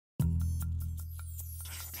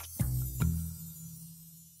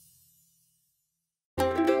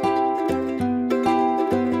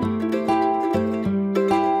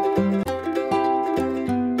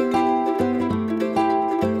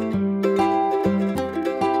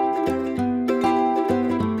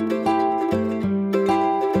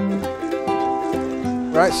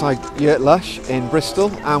We're outside Lush in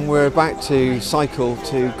Bristol and we're about to cycle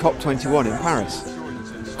to COP21 in Paris.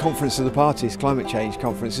 Conference of the Parties, climate change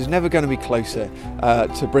conference, is never going to be closer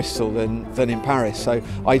to Bristol than in Paris, so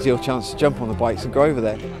ideal chance to jump on the bikes and go over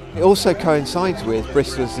there. It also coincides with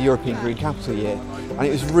Bristol as the European Green Capital Year, and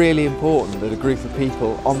it was really important that a group of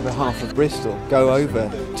people on behalf of Bristol go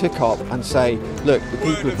over to COP and say, look, the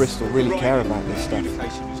people of Bristol really care about this stuff.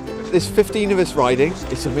 There's 15 of us riding,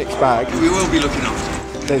 it's a mixed bag. We will be looking after you.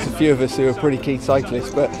 There's a few of us who are pretty keen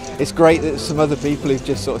cyclists, but it's great that there's some other people who've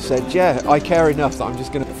just sort of said, yeah, I care enough that I'm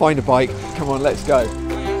just going to find a bike, come on, let's go.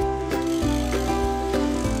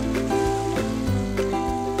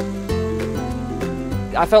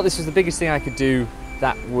 I felt this was the biggest thing I could do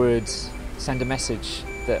that would send a message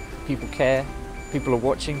that people care, people are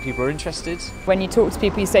watching, people are interested. When you talk to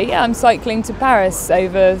people, you say, yeah, I'm cycling to Paris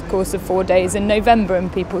over the course of 4 days in November,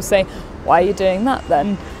 and people say, why are you doing that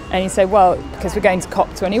then? And you say, well, because we're going to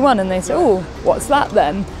COP21, and they say, oh, what's that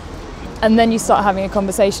then? And then you start having a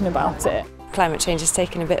conversation about it. Climate change has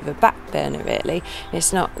taken a bit of a back burner, really.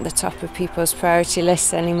 It's not the top of people's priority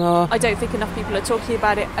lists anymore. I don't think enough people are talking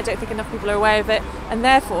about it, I don't think enough people are aware of it, and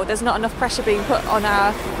therefore there's not enough pressure being put on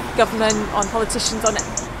our government, on politicians, on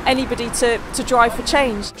anybody to drive for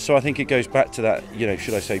change. So I think it goes back to that,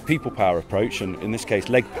 should I say, people power approach, and in this case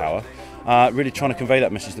leg power, really trying to convey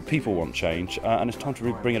that message that people want change, and it's time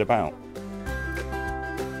to bring it about.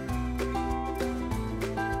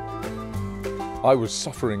 I was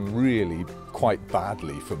suffering really quite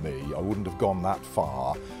badly for me. I wouldn't have gone that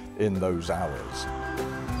far in those hours.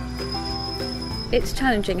 It's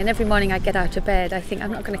challenging, and every morning I get out of bed I think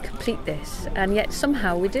I'm not going to complete this, and yet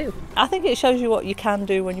somehow we do. I think it shows you what you can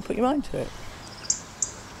do when you put your mind to it.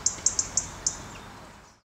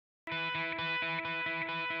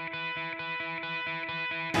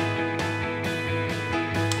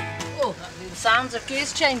 Oh, the sounds of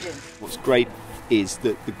gears changing. What's great is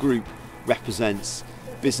that the group represents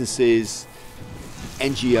businesses,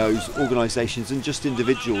 NGOs, organisations and just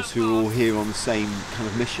individuals who are all here on the same kind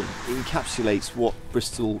of mission. It encapsulates what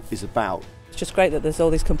Bristol is about. It's just great that there's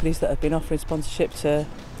all these companies that have been offering sponsorship to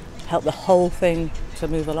help the whole thing to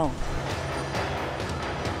move along.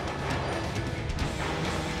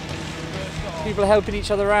 People are helping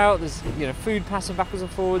each other out, there's food passing backwards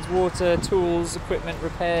and forwards, water, tools, equipment,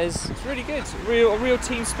 repairs. It's really good, a real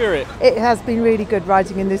team spirit. It has been really good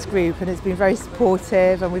riding in this group, and it's been very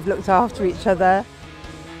supportive, and we've looked after each other.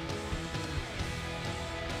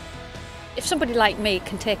 If somebody like me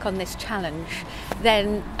can take on this challenge,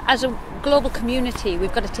 then as a global community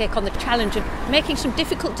we've got to take on the challenge of making some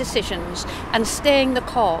difficult decisions and staying the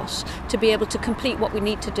course to be able to complete what we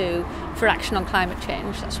need to do for action on climate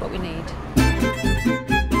change. That's what we need.